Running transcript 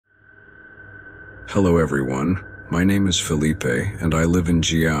Hello everyone, my name is Felipe and I live in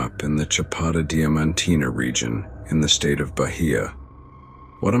Giap in the Chapada Diamantina region in the state of Bahia.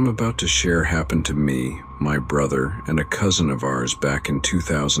 What I'm about to share happened to me, my brother, and a cousin of ours back in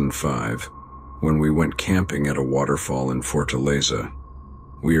 2005 when we went camping at a waterfall in Fortaleza.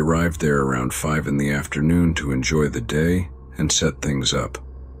 We arrived there around 5 in the afternoon to enjoy the day and set things up.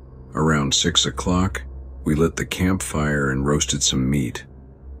 Around 6 o'clock, we lit the campfire and roasted some meat.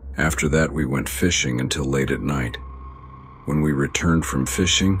 After that, we went fishing until late at night. When we returned from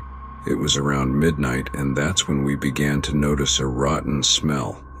fishing, it was around midnight, and that's when we began to notice a rotten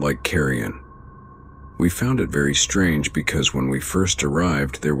smell, like carrion. We found it very strange because when we first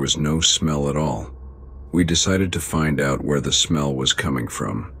arrived, there was no smell at all. We decided to find out where the smell was coming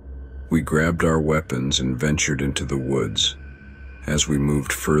from. We grabbed our weapons and ventured into the woods. As we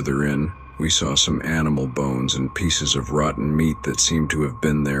moved further in, we saw some animal bones and pieces of rotten meat that seemed to have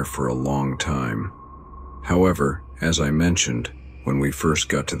been there for a long time. However, as I mentioned, when we first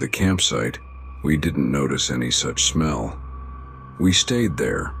got to the campsite, we didn't notice any such smell. We stayed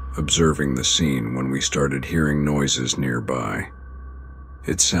there, observing the scene when we started hearing noises nearby.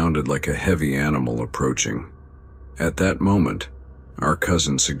 It sounded like a heavy animal approaching. At that moment, our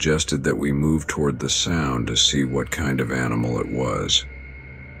cousin suggested that we move toward the sound to see what kind of animal it was.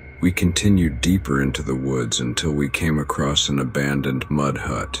 We continued deeper into the woods until we came across an abandoned mud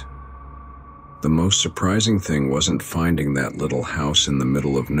hut. The most surprising thing wasn't finding that little house in the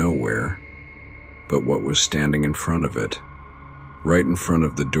middle of nowhere, but what was standing in front of it. Right in front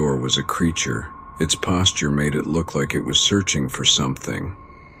of the door was a creature. Its posture made it look like it was searching for something.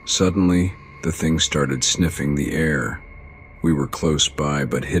 Suddenly, the thing started sniffing the air. We were close by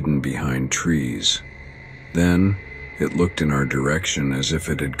but hidden behind trees. Then, it looked in our direction as if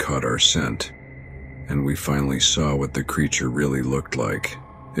it had caught our scent, and we finally saw what the creature really looked like.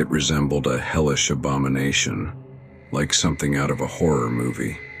 It resembled a hellish abomination, like something out of a horror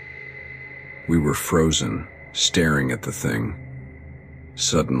movie. We were frozen, staring at the thing.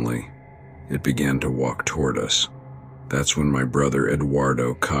 Suddenly, it began to walk toward us. That's when my brother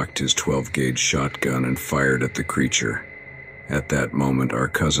Eduardo cocked his 12-gauge shotgun and fired at the creature. At that moment, our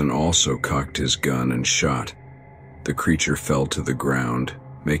cousin also cocked his gun and shot. The creature fell to the ground,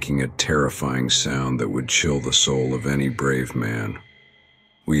 making a terrifying sound that would chill the soul of any brave man.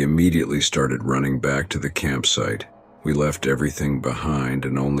 We immediately started running back to the campsite. We left everything behind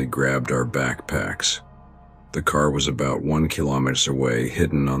and only grabbed our backpacks. The car was about 1 kilometer away,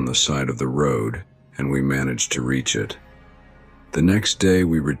 hidden on the side of the road, and we managed to reach it. The next day,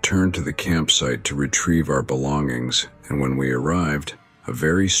 we returned to the campsite to retrieve our belongings, and when we arrived, a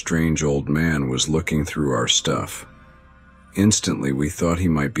very strange old man was looking through our stuff. Instantly, we thought he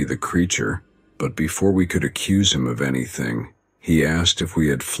might be the creature, but before we could accuse him of anything, he asked if we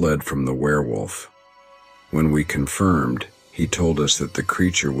had fled from the werewolf. When we confirmed, he told us that the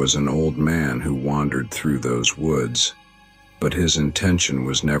creature was an old man who wandered through those woods, but his intention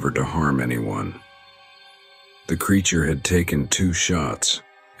was never to harm anyone. The creature had taken 2 shots,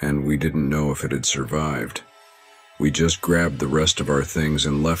 and we didn't know if it had survived. We just grabbed the rest of our things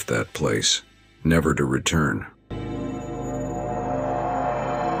and left that place, never to return.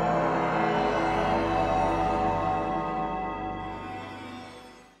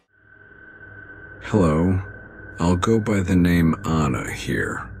 Hello, I'll go by the name Anna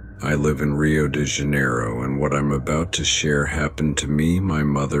here. I live in Rio de Janeiro, and what I'm about to share happened to me, my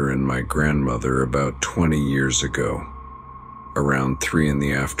mother, and my grandmother about 20 years ago, around 3 in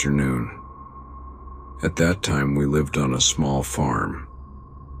the afternoon. At that time, we lived on a small farm.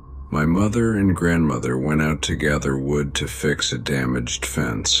 My mother and grandmother went out to gather wood to fix a damaged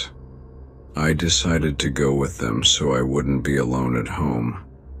fence. I decided to go with them so I wouldn't be alone at home.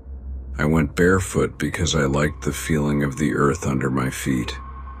 I went barefoot because I liked the feeling of the earth under my feet.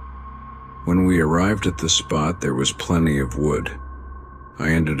 When we arrived at the spot, there was plenty of wood. I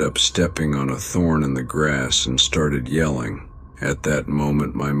ended up stepping on a thorn in the grass and started yelling. At that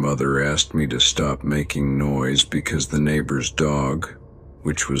moment, my mother asked me to stop making noise because the neighbor's dog,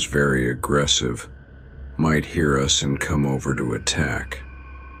 which was very aggressive, might hear us and come over to attack.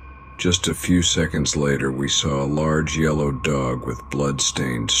 Just a few seconds later, we saw a large yellow dog with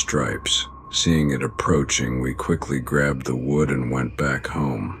blood-stained stripes. Seeing it approaching, we quickly grabbed the wood and went back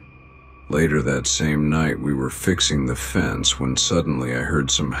home. Later that same night, we were fixing the fence when suddenly I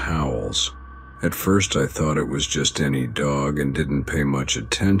heard some howls. At first, I thought it was just any dog and didn't pay much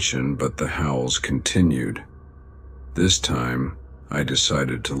attention, but the howls continued. This time, I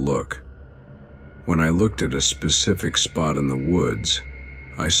decided to look. When I looked at a specific spot in the woods,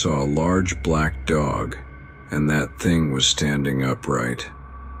 I saw a large black dog, and that thing was standing upright.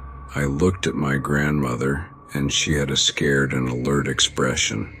 I looked at my grandmother, and she had a scared and alert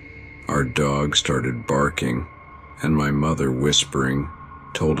expression. Our dog started barking, and my mother, whispering,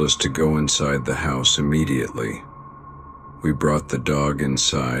 told us to go inside the house immediately. We brought the dog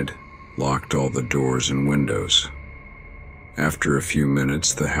inside, locked all the doors and windows. After a few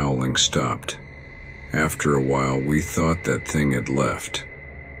minutes, the howling stopped. After a while, we thought that thing had left,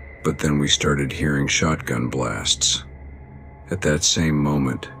 but then we started hearing shotgun blasts. At that same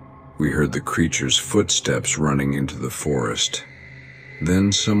moment, we heard the creature's footsteps running into the forest.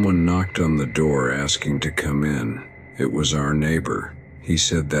 Then someone knocked on the door asking to come in. It was our neighbor. He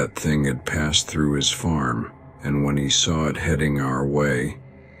said that thing had passed through his farm, and when he saw it heading our way,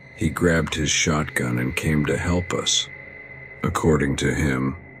 he grabbed his shotgun and came to help us. According to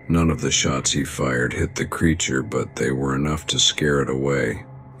him, none of the shots he fired hit the creature, but they were enough to scare it away.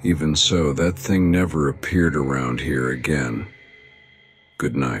 Even so, that thing never appeared around here again.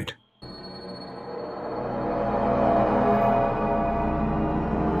 Good night.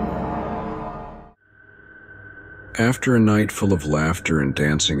 After a night full of laughter and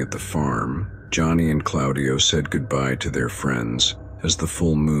dancing at the farm, Johnny and Claudio said goodbye to their friends as the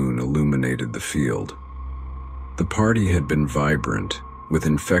full moon illuminated the field. The party had been vibrant, with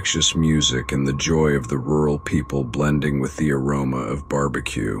infectious music and the joy of the rural people blending with the aroma of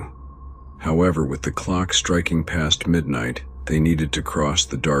barbecue. However, with the clock striking past midnight, they needed to cross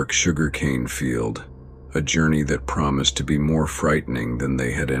the dark sugarcane field, a journey that promised to be more frightening than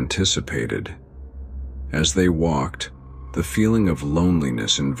they had anticipated. As they walked, the feeling of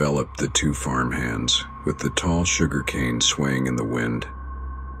loneliness enveloped the two farmhands, with the tall sugarcane swaying in the wind.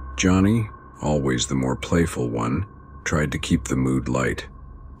 Johnny, always the more playful one, tried to keep the mood light,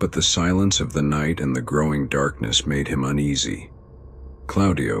 but the silence of the night and the growing darkness made him uneasy.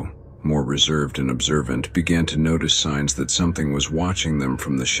 Claudio, more reserved and observant, began to notice signs that something was watching them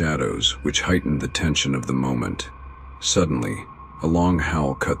from the shadows, which heightened the tension of the moment. Suddenly, a long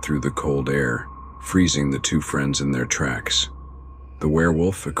howl cut through the cold air, freezing the two friends in their tracks. The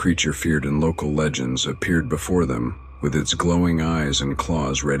werewolf, a creature feared in local legends, appeared before them, with its glowing eyes and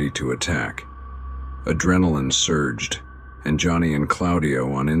claws ready to attack. Adrenaline surged, and Johnny and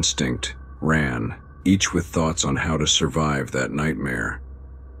Claudio, on instinct, ran, each with thoughts on how to survive that nightmare.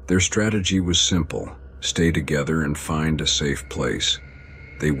 Their strategy was simple: stay together and find a safe place.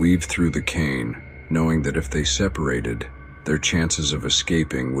 They weaved through the cane, knowing that if they separated, their chances of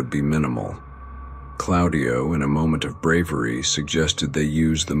escaping would be minimal. Claudio, in a moment of bravery, suggested they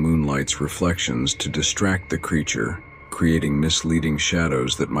use the moonlight's reflections to distract the creature, creating misleading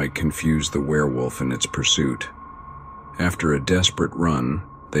shadows that might confuse the werewolf in its pursuit. After a desperate run,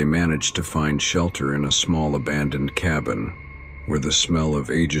 they managed to find shelter in a small abandoned cabin, where the smell of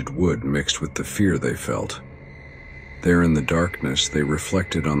aged wood mixed with the fear they felt. There in the darkness, they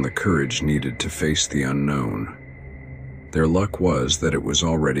reflected on the courage needed to face the unknown. Their luck was that it was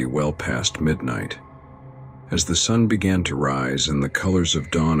already well past midnight. As the sun began to rise and the colors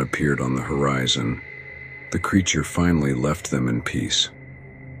of dawn appeared on the horizon, the creature finally left them in peace.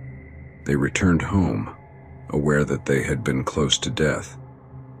 They returned home, aware that they had been close to death.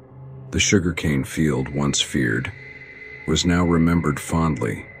 The sugarcane field, once feared, was now remembered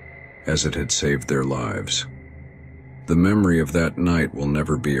fondly, as it had saved their lives. The memory of that night will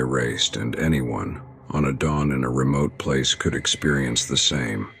never be erased, and anyone, on a dawn in a remote place, could experience the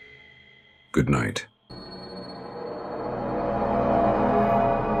same. Good night.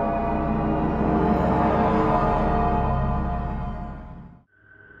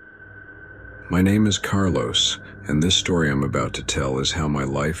 My name is Carlos, and this story I'm about to tell is how my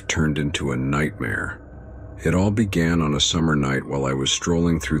life turned into a nightmare. It all began on a summer night while I was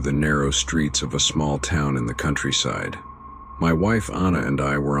strolling through the narrow streets of a small town in the countryside. My wife Anna and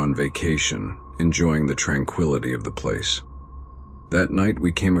I were on vacation, enjoying the tranquility of the place. That night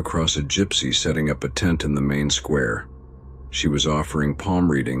we came across a gypsy setting up a tent in the main square. She was offering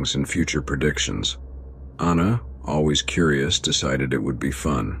palm readings and future predictions. Anna, always curious, decided it would be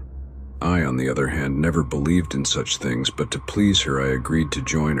fun. I, on the other hand, never believed in such things, but to please her I agreed to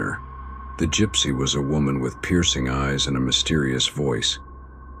join her. The gypsy was a woman with piercing eyes and a mysterious voice.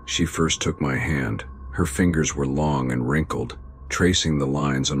 She first took my hand. Her fingers were long and wrinkled, tracing the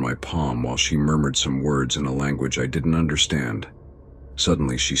lines on my palm while she murmured some words in a language I didn't understand.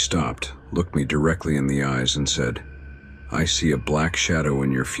 Suddenly she stopped, looked me directly in the eyes and said, "I see a black shadow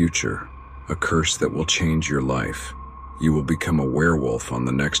in your future, a curse that will change your life. You will become a werewolf on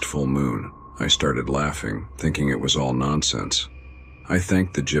the next full moon." I started laughing, thinking it was all nonsense. I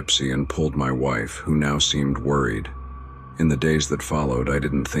thanked the gypsy and pulled my wife, who now seemed worried. In the days that followed, I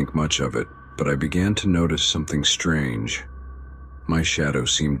didn't think much of it, but I began to notice something strange. My shadow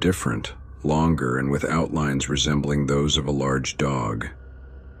seemed different, longer and with outlines resembling those of a large dog.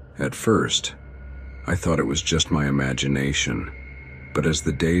 At first, I thought it was just my imagination, but as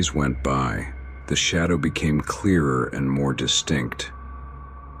the days went by, the shadow became clearer and more distinct.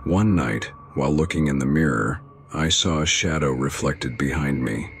 One night, while looking in the mirror, I saw a shadow reflected behind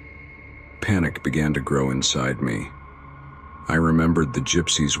me. Panic began to grow inside me. I remembered the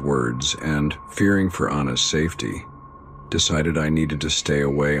gypsy's words and, fearing for Anna's safety, decided I needed to stay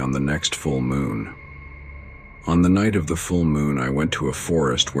away on the next full moon. On the night of the full moon, I went to a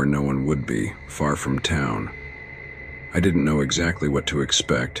forest where no one would be, far from town. I didn't know exactly what to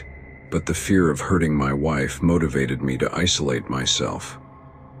expect, but the fear of hurting my wife motivated me to isolate myself.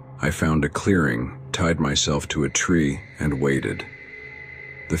 I found a clearing, tied myself to a tree, and waited.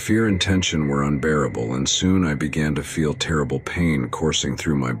 The fear and tension were unbearable, and soon I began to feel terrible pain coursing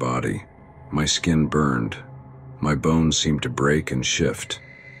through my body. My skin burned. My bones seemed to break and shift.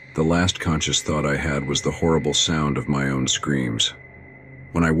 The last conscious thought I had was the horrible sound of my own screams.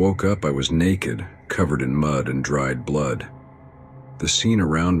 When I woke up, I was naked, covered in mud and dried blood. The scene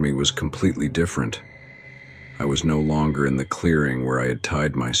around me was completely different. I was no longer in the clearing where I had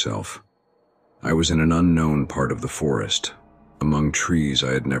tied myself. I was in an unknown part of the forest, among trees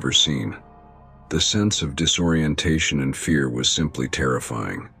I had never seen. The sense of disorientation and fear was simply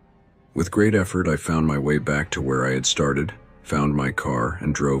terrifying. With great effort, I found my way back to where I had started, found my car,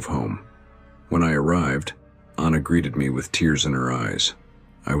 and drove home. When I arrived, Anna greeted me with tears in her eyes.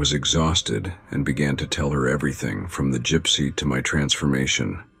 I was exhausted and began to tell her everything, from the gypsy to my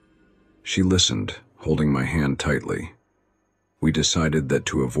transformation. She listened, holding my hand tightly. We decided that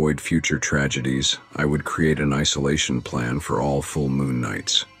to avoid future tragedies, I would create an isolation plan for all full moon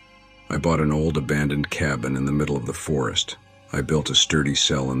nights. I bought an old abandoned cabin in the middle of the forest. I built a sturdy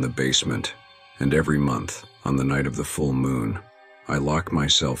cell in the basement, and every month, on the night of the full moon, I lock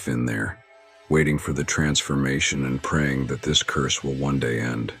myself in there, waiting for the transformation and praying that this curse will one day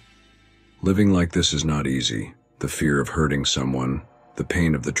end. Living like this is not easy. The fear of hurting someone, the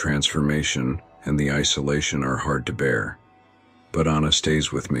pain of the transformation, and the isolation are hard to bear. But Anna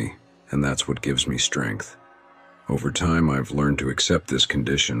stays with me, and that's what gives me strength. Over time, I've learned to accept this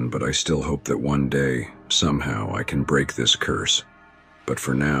condition, but I still hope that one day, somehow, I can break this curse. But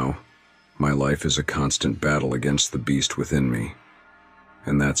for now, my life is a constant battle against the beast within me.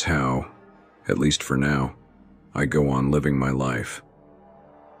 And that's how, at least for now, I go on living my life.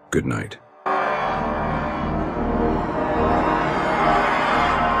 Good night.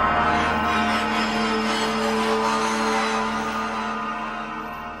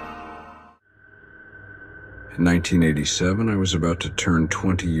 In 1987, I was about to turn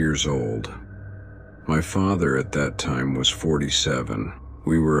 20 years old. My father at that time was 47.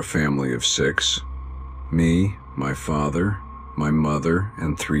 We were a family of 6. Me, my father, my mother,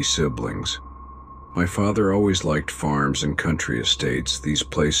 and 3 siblings. My father always liked farms and country estates, these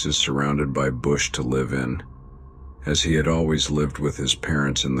places surrounded by bush to live in, as he had always lived with his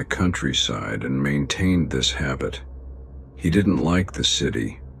parents in the countryside and maintained this habit. He didn't like the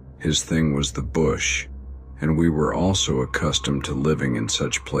city. His thing was the bush, and we were also accustomed to living in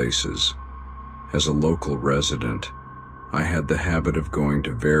such places. As a local resident, I had the habit of going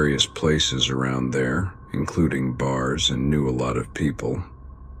to various places around there, including bars, and knew a lot of people.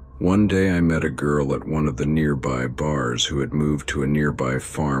 One day I met a girl at one of the nearby bars who had moved to a nearby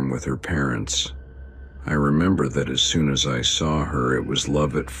farm with her parents. I remember that as soon as I saw her, it was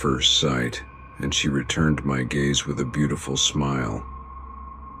love at first sight, and she returned my gaze with a beautiful smile.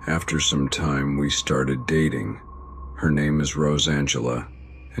 After some time, we started dating. Her name is Rosangela,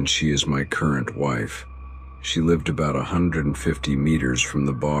 and she is my current wife. She lived about 150 meters from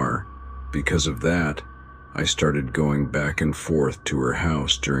the bar. Because of that, I started going back and forth to her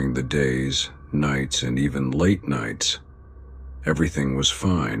house during the days, nights, and even late nights. Everything was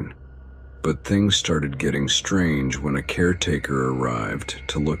fine, but things started getting strange when a caretaker arrived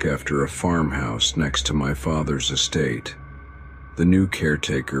to look after a farmhouse next to my father's estate. The new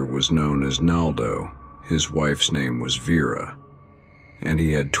caretaker was known as Naldo. His wife's name was Vera, and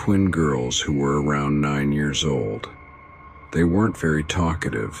he had twin girls who were around 9 years old. They weren't very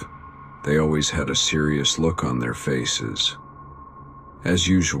talkative. They always had a serious look on their faces. As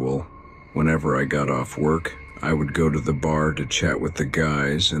usual, whenever I got off work, I would go to the bar to chat with the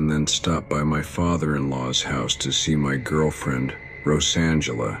guys and then stop by my father-in-law's house to see my girlfriend,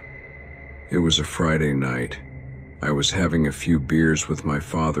 Rosangela. It was a Friday night. I was having a few beers with my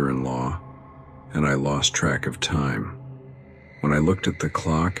father-in-law, and I lost track of time. When I looked at the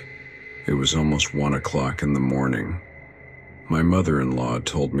clock, it was almost 1 o'clock in the morning. My mother-in-law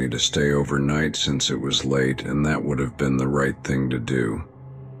told me to stay overnight since it was late, and that would have been the right thing to do.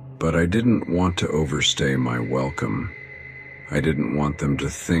 But I didn't want to overstay my welcome. I didn't want them to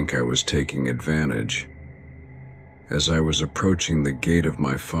think I was taking advantage. As I was approaching the gate of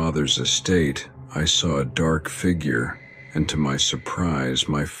my father's estate, I saw a dark figure, and to my surprise,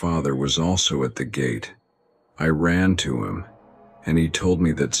 my father was also at the gate. I ran to him, and he told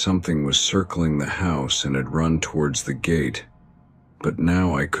me that something was circling the house and had run towards the gate. But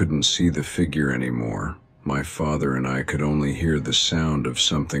now I couldn't see the figure anymore. My father and I could only hear the sound of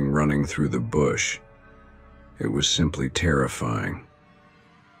something running through the bush. It was simply terrifying.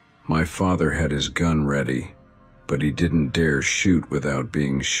 My father had his gun ready, but he didn't dare shoot without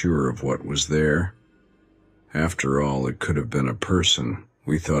being sure of what was there. After all, it could have been a person.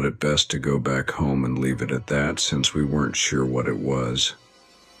 We thought it best to go back home and leave it at that, since we weren't sure what it was.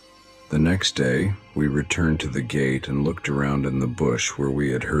 The next day, we returned to the gate and looked around in the bush where we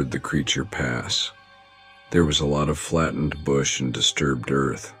had heard the creature pass. There was a lot of flattened bush and disturbed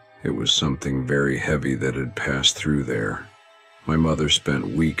earth. It was something very heavy that had passed through there. My mother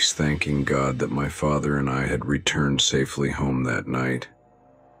spent weeks thanking God that my father and I had returned safely home that night.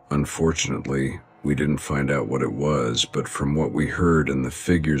 Unfortunately, we didn't find out what it was, but from what we heard and the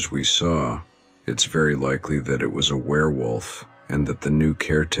figures we saw, it's very likely that it was a werewolf, and that the new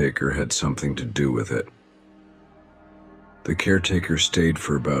caretaker had something to do with it. The caretaker stayed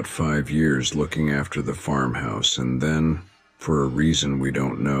for about 5 years looking after the farmhouse, and then, for a reason we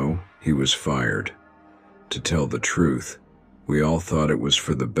don't know, he was fired. To tell the truth, we all thought it was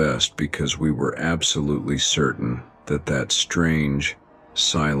for the best, because we were absolutely certain that that strange,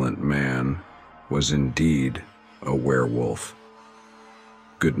 silent man was indeed a werewolf.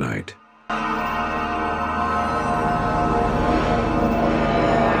 Good night.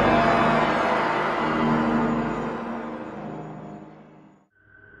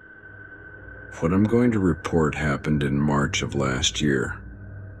 What I'm going to report happened in March of last year.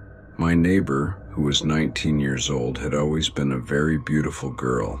 My neighbor, who was 19 years old, had always been a very beautiful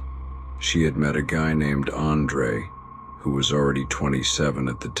girl. She had met a guy named Andre, who was already 27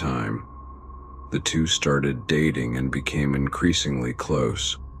 at the time. The two started dating and became increasingly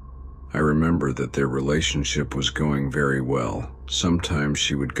close. I remember that their relationship was going very well. Sometimes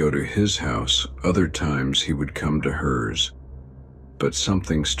she would go to his house, other times he would come to hers. But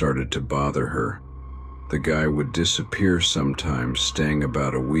something started to bother her. The guy would disappear sometimes, staying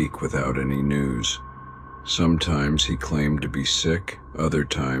about a week without any news. Sometimes he claimed to be sick, other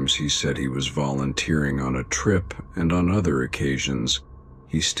times he said he was volunteering on a trip, and on other occasions,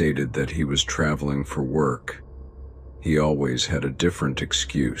 he stated that he was traveling for work. He always had a different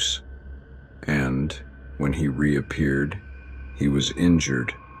excuse. And, when he reappeared, he was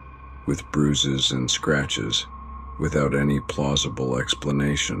injured, with bruises and scratches, without any plausible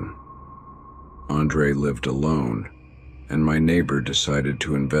explanation. Andre lived alone, and my neighbor decided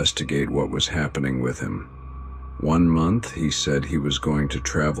to investigate what was happening with him. 1 month, he said he was going to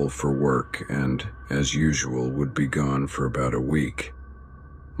travel for work and, as usual, would be gone for about a week.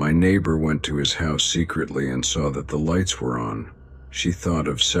 My neighbor went to his house secretly and saw that the lights were on. She thought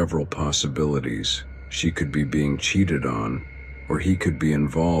of several possibilities. She could be being cheated on, or he could be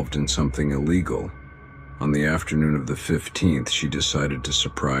involved in something illegal. On the afternoon of the 15th, she decided to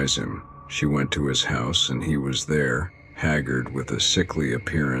surprise him. She went to his house, and he was there, haggard with a sickly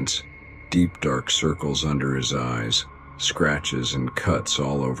appearance, deep dark circles under his eyes, scratches and cuts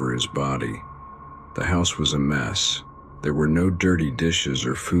all over his body. The house was a mess. There were no dirty dishes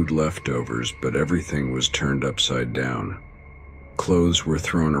or food leftovers, but everything was turned upside down. Clothes were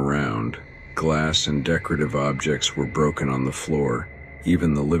thrown around, glass and decorative objects were broken on the floor.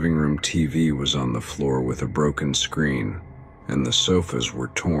 Even the living room TV was on the floor with a broken screen, and the sofas were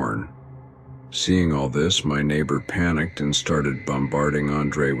torn. Seeing all this, my neighbor panicked and started bombarding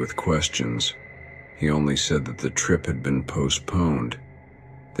Andre with questions. He only said that the trip had been postponed,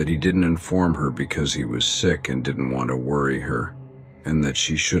 that he didn't inform her because he was sick and didn't want to worry her, and that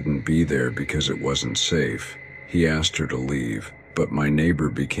she shouldn't be there because it wasn't safe. He asked her to leave, but my neighbor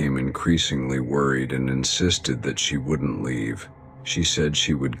became increasingly worried and insisted that she wouldn't leave. She said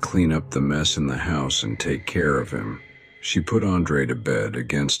she would clean up the mess in the house and take care of him. She put Andre to bed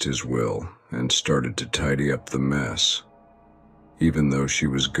against his will and started to tidy up the mess. Even though she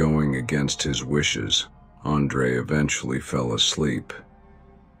was going against his wishes, Andre eventually fell asleep.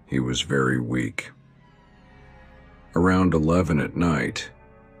 He was very weak. Around 11 at night,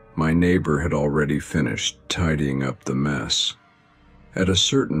 my neighbor had already finished tidying up the mess. At a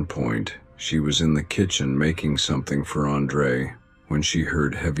certain point, she was in the kitchen making something for Andre when she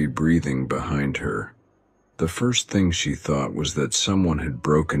heard heavy breathing behind her. The first thing she thought was that someone had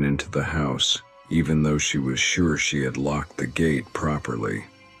broken into the house, even though she was sure she had locked the gate properly.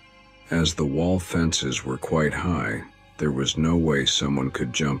 As the wall fences were quite high, there was no way someone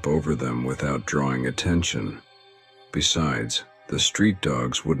could jump over them without drawing attention. Besides, the street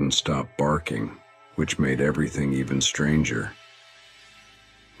dogs wouldn't stop barking, which made everything even stranger.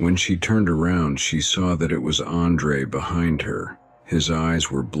 When she turned around, she saw that it was Andre behind her. His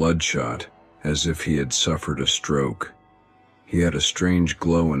eyes were bloodshot, as if he had suffered a stroke. He had a strange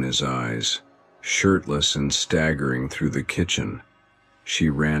glow in his eyes, shirtless and staggering through the kitchen. She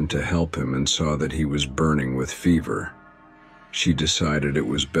ran to help him and saw that he was burning with fever. She decided it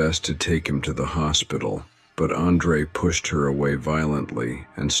was best to take him to the hospital, but Andre pushed her away violently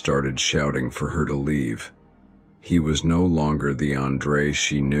and started shouting for her to leave. He was no longer the Andre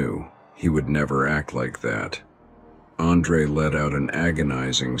she knew. He would never act like that. Andre let out an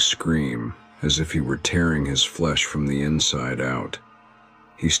agonizing scream, as if he were tearing his flesh from the inside out.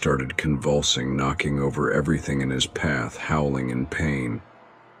 He started convulsing, knocking over everything in his path, howling in pain.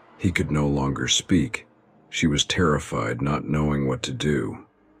 He could no longer speak. She was terrified, not knowing what to do.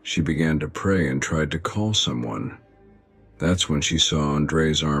 She began to pray and tried to call someone. That's when she saw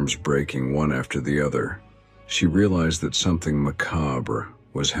Andre's arms breaking one after the other. She realized that something macabre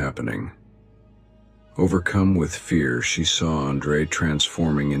was happening. Overcome with fear, she saw Andre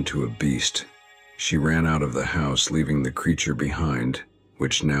transforming into a beast. She ran out of the house, leaving the creature behind,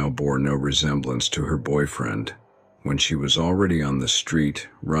 which now bore no resemblance to her boyfriend. When she was already on the street,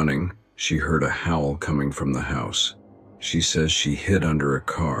 running, she heard a howl coming from the house. She says she hid under a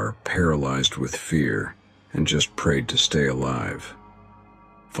car, paralyzed with fear, and just prayed to stay alive.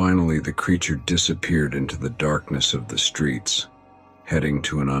 Finally, the creature disappeared into the darkness of the streets, heading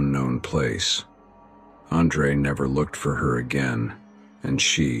to an unknown place. Andre never looked for her again, and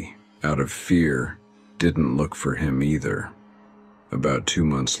she, out of fear, didn't look for him either. About 2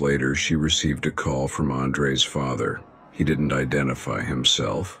 months later, she received a call from Andre's father. He didn't identify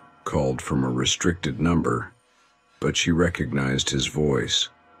himself, called from a restricted number, but she recognized his voice.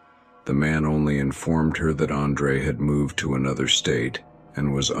 The man only informed her that Andre had moved to another state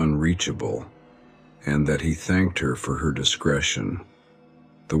and was unreachable, and that he thanked her for her discretion.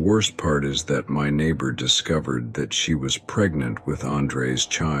 The worst part is that my neighbor discovered that she was pregnant with Andre's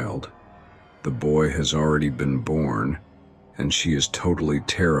child. The boy has already been born, and she is totally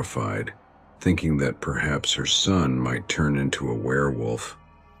terrified, thinking that perhaps her son might turn into a werewolf.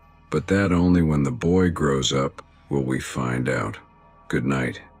 But that only when the boy grows up will we find out. Good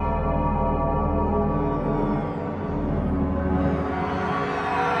night.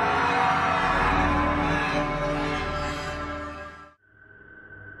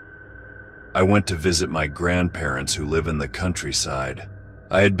 I went to visit my grandparents who live in the countryside.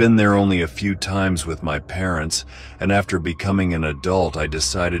 I had been there only a few times with my parents, and after becoming an adult, I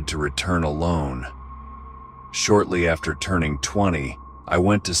decided to return alone. Shortly after turning 20, I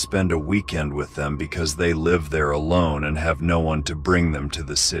went to spend a weekend with them because they live there alone and have no one to bring them to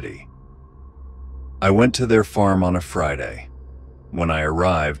the city. I went to their farm on a Friday. When I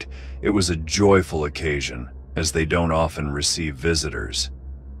arrived, it was a joyful occasion, as they don't often receive visitors.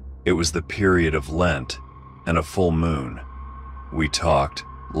 It was the period of Lent and a full moon. We talked,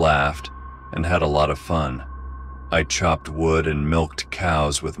 laughed, and had a lot of fun. I chopped wood and milked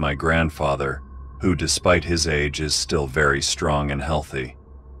cows with my grandfather, who, despite his age, is still very strong and healthy.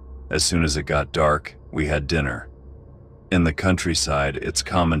 As soon as it got dark, we had dinner. In the countryside, it's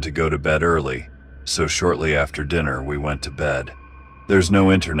common to go to bed early, so shortly after dinner, we went to bed. There's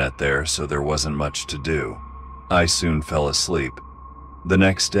no internet there, so there wasn't much to do. I soon fell asleep. The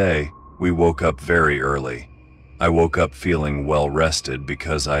next day, we woke up very early. I woke up feeling well rested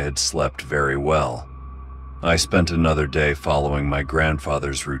because I had slept very well. I spent another day following my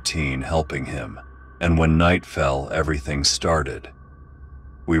grandfather's routine, helping him, and when night fell, everything started.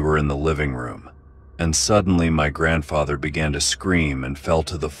 We were in the living room, and suddenly my grandfather began to scream and fell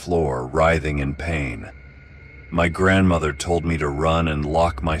to the floor, writhing in pain. My grandmother told me to run and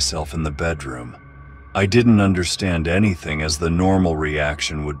lock myself in the bedroom. I didn't understand anything, as the normal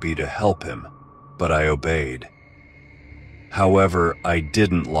reaction would be to help him, but I obeyed. However, I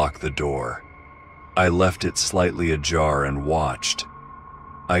didn't lock the door. I left it slightly ajar and watched.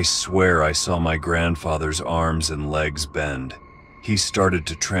 I swear I saw my grandfather's arms and legs bend. He started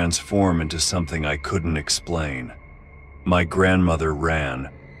to transform into something I couldn't explain. My grandmother ran,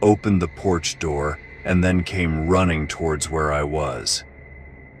 opened the porch door, and then came running towards where I was.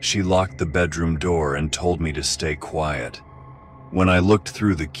 She locked the bedroom door and told me to stay quiet. When I looked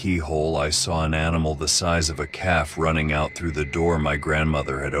through the keyhole, I saw an animal the size of a calf running out through the door my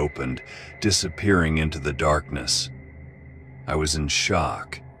grandmother had opened, disappearing into the darkness. I was in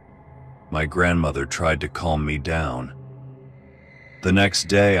shock. My grandmother tried to calm me down. The next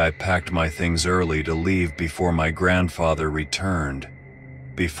day, I packed my things early to leave before my grandfather returned.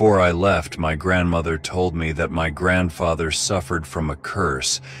 Before I left, my grandmother told me that my grandfather suffered from a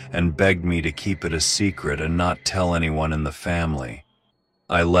curse and begged me to keep it a secret and not tell anyone in the family.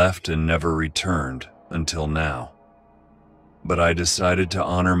 I left and never returned until now. But I decided to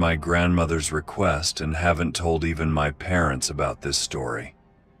honor my grandmother's request and haven't told even my parents about this story.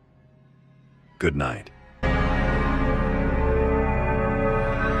 Good night.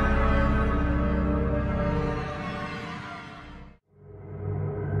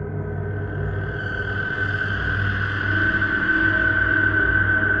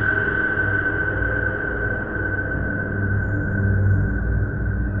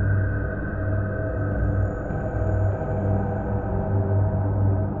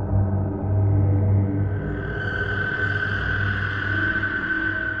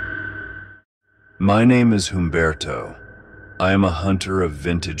 My name is Humberto. I am a hunter of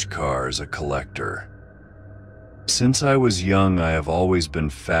vintage cars, a collector. Since I was young, I have always been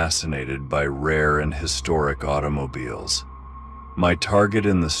fascinated by rare and historic automobiles. My target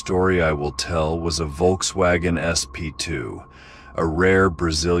in the story I will tell was a Volkswagen SP2, a rare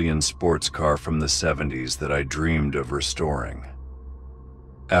Brazilian sports car from the 70s that I dreamed of restoring.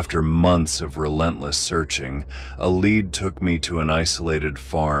 After months of relentless searching, a lead took me to an isolated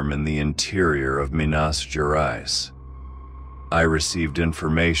farm in the interior of Minas Gerais. I received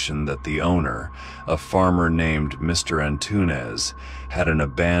information that the owner, a farmer named Mr. Antunes, had an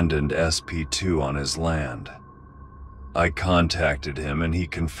abandoned SP2 on his land. I contacted him and he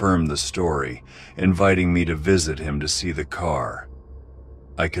confirmed the story, inviting me to visit him to see the car.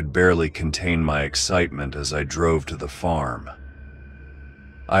 I could barely contain my excitement as I drove to the farm.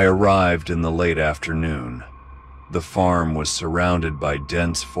 I arrived in the late afternoon. The farm was surrounded by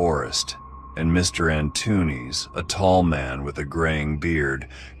dense forest, and Mr. Antunes, a tall man with a graying beard,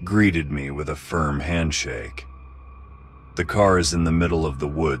 greeted me with a firm handshake. The car is in the middle of the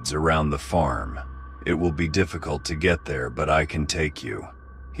woods around the farm. It will be difficult to get there, but I can take you,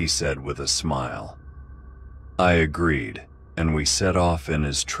 he said with a smile. I agreed, and we set off in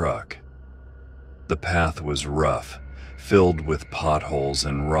his truck. The path was rough, filled with potholes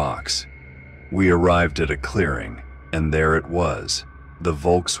and rocks. We arrived at a clearing, and there it was, the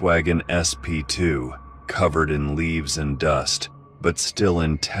Volkswagen SP2, covered in leaves and dust, but still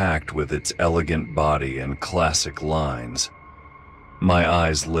intact with its elegant body and classic lines. My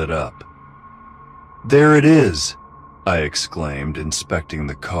eyes lit up. "There it is!" I exclaimed, inspecting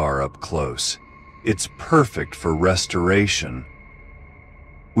the car up close. "It's perfect for restoration."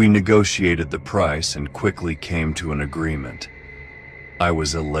 We negotiated the price and quickly came to an agreement. I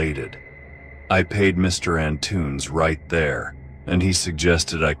was elated. I paid Mr. Antunes right there, and he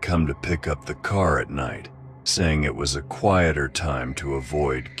suggested I come to pick up the car at night, saying it was a quieter time to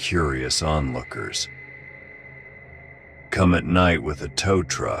avoid curious onlookers. "Come at night with a tow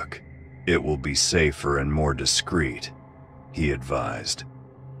truck. It will be safer and more discreet," he advised.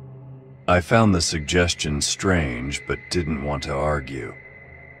 I found the suggestion strange, but didn't want to argue.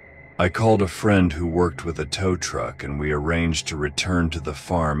 I called a friend who worked with a tow truck and we arranged to return to the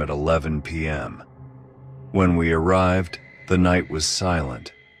farm at 11 p.m. When we arrived, the night was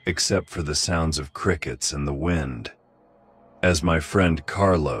silent, except for the sounds of crickets and the wind. As my friend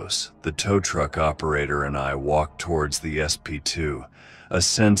Carlos, the tow truck operator, and I walked towards the SP2, a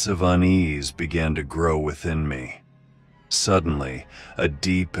sense of unease began to grow within me. Suddenly, a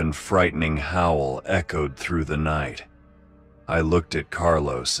deep and frightening howl echoed through the night. I looked at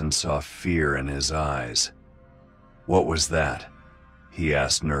Carlos and saw fear in his eyes. "What was that?" he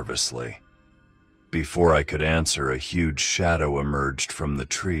asked nervously. Before I could answer, a huge shadow emerged from the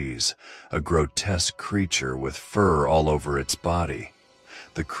trees, a grotesque creature with fur all over its body.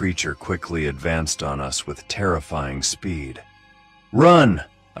 The creature quickly advanced on us with terrifying speed. "Run!"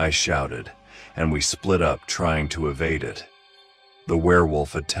 I shouted, and we split up trying to evade it. The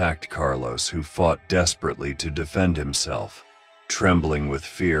werewolf attacked Carlos, who fought desperately to defend himself. Trembling with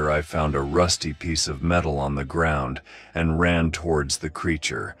fear, I found a rusty piece of metal on the ground and ran towards the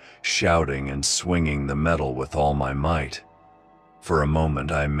creature, shouting and swinging the metal with all my might. For a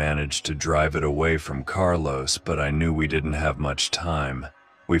moment, I managed to drive it away from Carlos, but I knew we didn't have much time.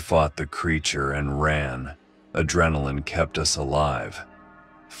 We fought the creature and ran. Adrenaline kept us alive.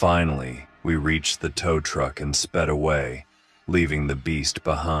 Finally, we reached the tow truck and sped away, leaving the beast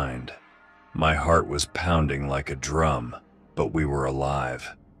behind. My heart was pounding like a drum, but we were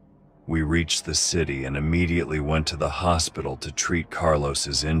alive. We reached the city and immediately went to the hospital to treat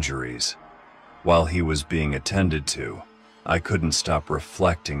Carlos's injuries. While he was being attended to, I couldn't stop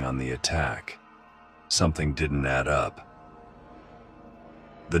reflecting on the attack. Something didn't add up.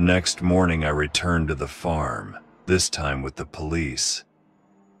 The next morning I returned to the farm, this time with the police.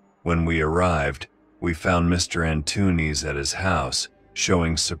 When we arrived, we found Mr. Antunes at his house,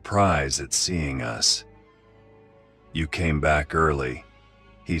 showing surprise at seeing us. "You came back early,"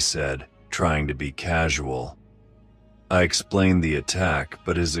 he said, trying to be casual. I explained the attack,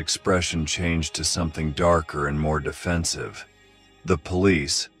 but his expression changed to something darker and more defensive. The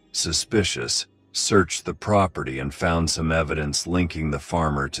police, suspicious, searched the property and found some evidence linking the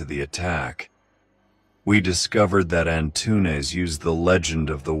farmer to the attack. We discovered that Antunes used the legend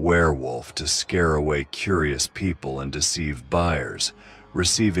of the werewolf to scare away curious people and deceive buyers,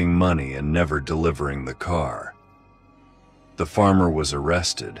 receiving money and never delivering the car. The farmer was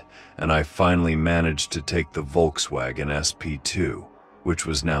arrested, and I finally managed to take the Volkswagen SP2, which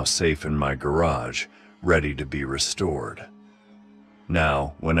was now safe in my garage, ready to be restored.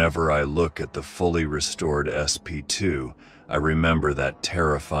 Now, whenever I look at the fully restored SP2, I remember that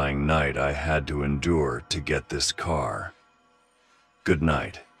terrifying night I had to endure to get this car. Good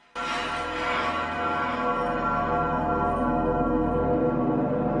night.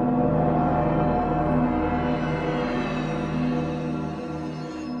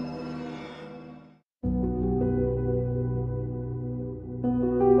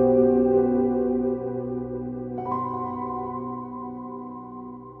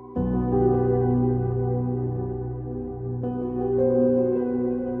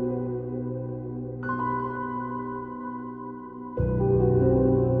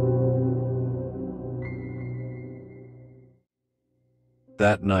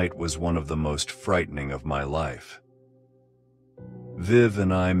 That night was one of the most frightening of my life. Viv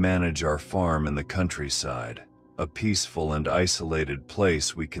and I manage our farm in the countryside, a peaceful and isolated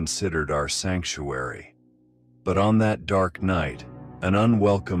place we considered our sanctuary. But on that dark night, an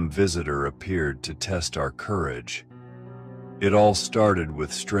unwelcome visitor appeared to test our courage. It all started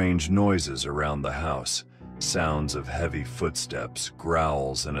with strange noises around the house, sounds of heavy footsteps,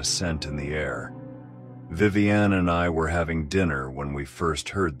 growls, and a scent in the air. Viviane and I were having dinner when we first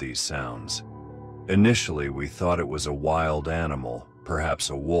heard these sounds. Initially, we thought it was a wild animal, perhaps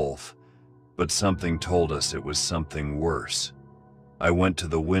a wolf, but something told us it was something worse. I went to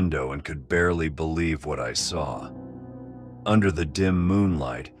the window and could barely believe what I saw. Under the dim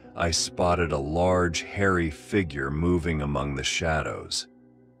moonlight, I spotted a large, hairy figure moving among the shadows.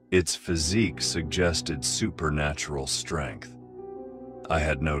 Its physique suggested supernatural strength. I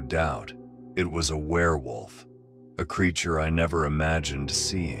had no doubt. It was a werewolf, a creature I never imagined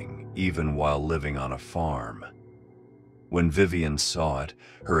seeing, even while living on a farm. When Vivian saw it,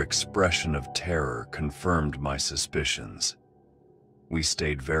 her expression of terror confirmed my suspicions. We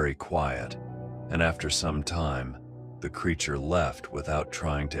stayed very quiet, and after some time, the creature left without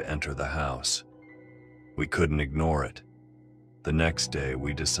trying to enter the house. We couldn't ignore it. The next day,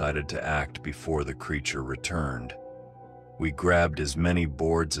 we decided to act before the creature returned. We grabbed as many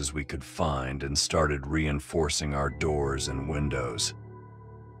boards as we could find and started reinforcing our doors and windows.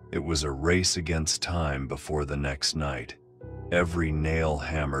 It was a race against time before the next night. Every nail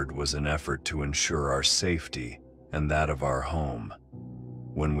hammered was an effort to ensure our safety and that of our home.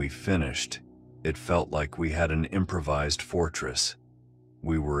 When we finished, it felt like we had an improvised fortress.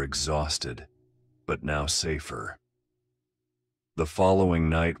 We were exhausted, but now safer. The following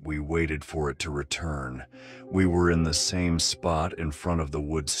night, we waited for it to return. We were in the same spot in front of the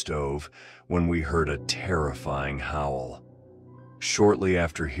wood stove when we heard a terrifying howl. Shortly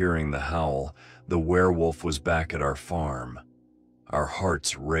after hearing the howl, the werewolf was back at our farm. Our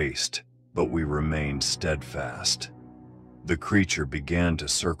hearts raced, but we remained steadfast. The creature began to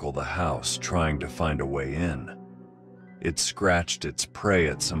circle the house, trying to find a way in. It scratched its prey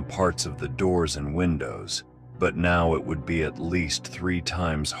at some parts of the doors and windows, but now it would be at least 3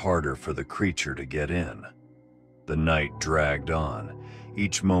 times harder for the creature to get in. The night dragged on,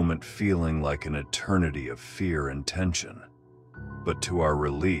 each moment feeling like an eternity of fear and tension. But to our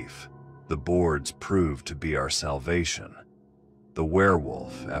relief, the boards proved to be our salvation. The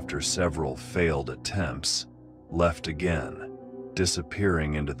werewolf, after several failed attempts, left again,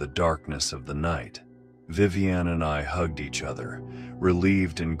 disappearing into the darkness of the night. Viviane and I hugged each other,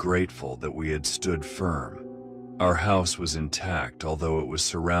 relieved and grateful that we had stood firm. Our house was intact, although it was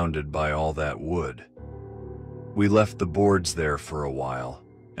surrounded by all that wood. We left the boards there for a while,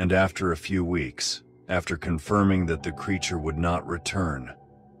 and after a few weeks, after confirming that the creature would not return,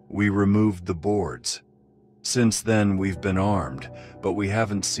 we removed the boards. Since then, we've been armed, but we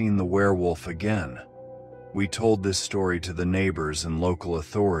haven't seen the werewolf again. We told this story to the neighbors and local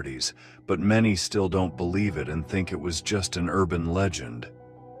authorities, but many still don't believe it and think it was just an urban legend.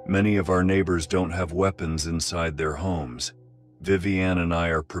 Many of our neighbors don't have weapons inside their homes. Vivian and I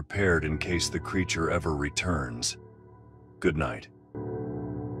are prepared in case the creature ever returns. Good night.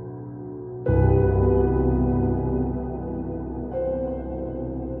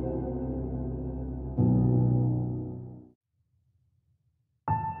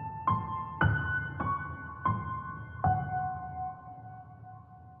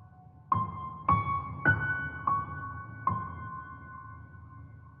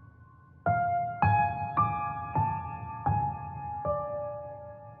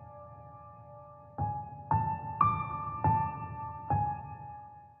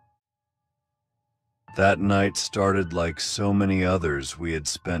 That night started like so many others we had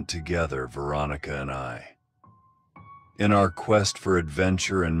spent together, Veronica and I. In our quest for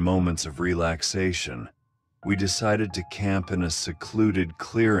adventure and moments of relaxation, we decided to camp in a secluded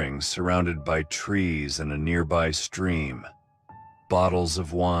clearing surrounded by trees and a nearby stream. Bottles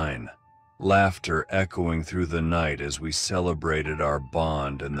of wine, laughter echoing through the night as we celebrated our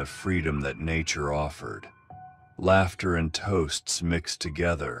bond and the freedom that nature offered. Laughter and toasts mixed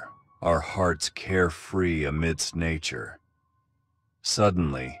together, our hearts carefree amidst nature.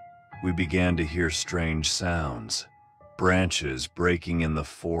 Suddenly, we began to hear strange sounds, branches breaking in the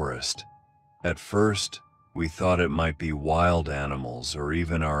forest. At first, we thought it might be wild animals or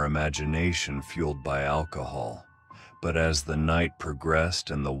even our imagination fueled by alcohol. But as the night progressed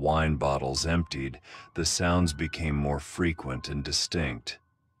and the wine bottles emptied, the sounds became more frequent and distinct.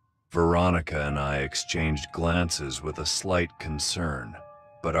 Veronica and I exchanged glances with a slight concern,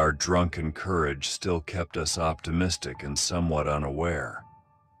 but our drunken courage still kept us optimistic and somewhat unaware.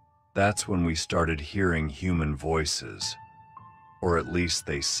 That's when we started hearing human voices, or at least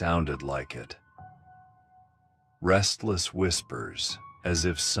they sounded like it. Restless whispers, as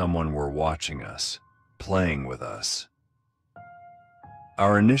if someone were watching us, playing with us.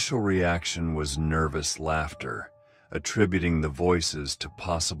 Our initial reaction was nervous laughter, attributing the voices to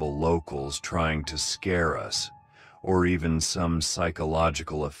possible locals trying to scare us, or even some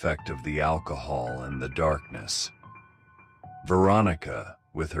psychological effect of the alcohol and the darkness. Veronica,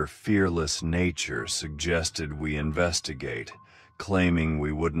 with her fearless nature, suggested we investigate, claiming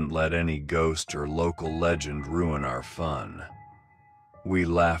we wouldn't let any ghost or local legend ruin our fun. We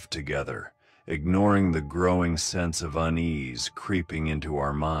laughed together, ignoring the growing sense of unease creeping into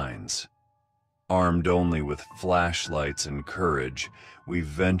our minds. Armed only with flashlights and courage, we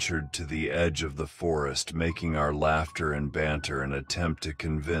ventured to the edge of the forest, making our laughter and banter an attempt to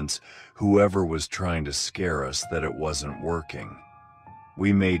convince whoever was trying to scare us that it wasn't working.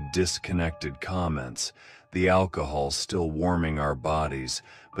 We made disconnected comments, the alcohol still warming our bodies,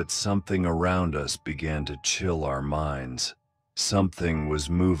 but something around us began to chill our minds. Something was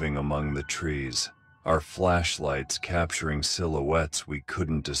moving among the trees, our flashlights capturing silhouettes we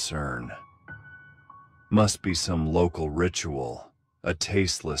couldn't discern. Must be some local ritual, a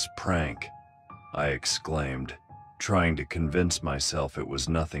tasteless prank, I exclaimed, trying to convince myself it was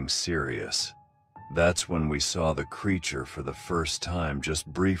nothing serious. That's when we saw the creature for the first time, just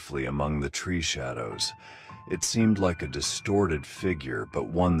briefly among the tree shadows. It seemed like a distorted figure, but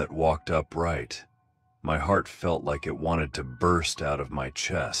one that walked upright. My heart felt like it wanted to burst out of my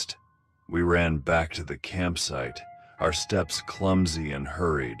chest. We ran back to the campsite, our steps clumsy and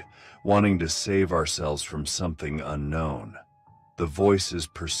hurried, wanting to save ourselves from something unknown. The voices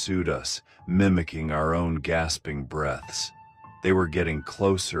pursued us, mimicking our own gasping breaths. They were getting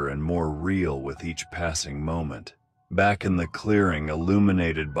closer and more real with each passing moment. Back in the clearing,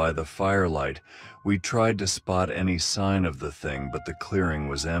 illuminated by the firelight, we tried to spot any sign of the thing, but the clearing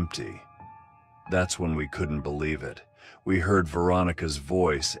was empty. That's when we couldn't believe it. We heard Veronica's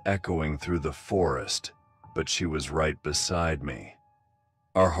voice echoing through the forest, but she was right beside me.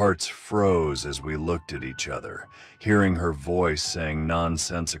 Our hearts froze as we looked at each other, hearing her voice saying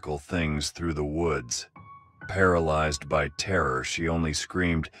nonsensical things through the woods. Paralyzed by terror, she only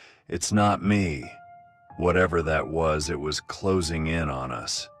screamed, "It's not me." Whatever that was, it was closing in on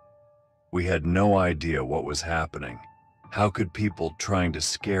us. We had no idea what was happening. How could people trying to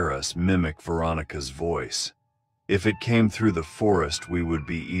scare us mimic Veronica's voice? If it came through the forest, we would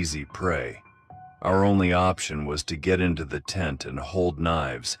be easy prey. Our only option was to get into the tent and hold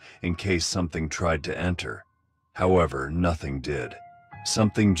knives in case something tried to enter. However, nothing did.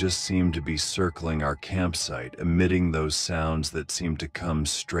 Something just seemed to be circling our campsite, emitting those sounds that seemed to come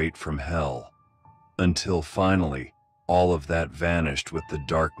straight from hell. Until finally, All of that vanished with the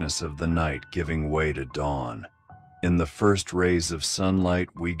darkness of the night giving way to dawn. In the first rays of sunlight,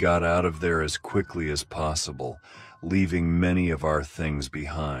 we got out of there as quickly as possible, leaving many of our things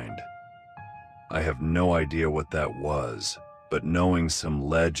behind. I have no idea what that was, but knowing some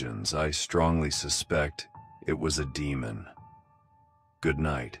legends, I strongly suspect it was a demon. Good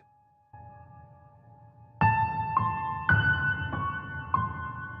night.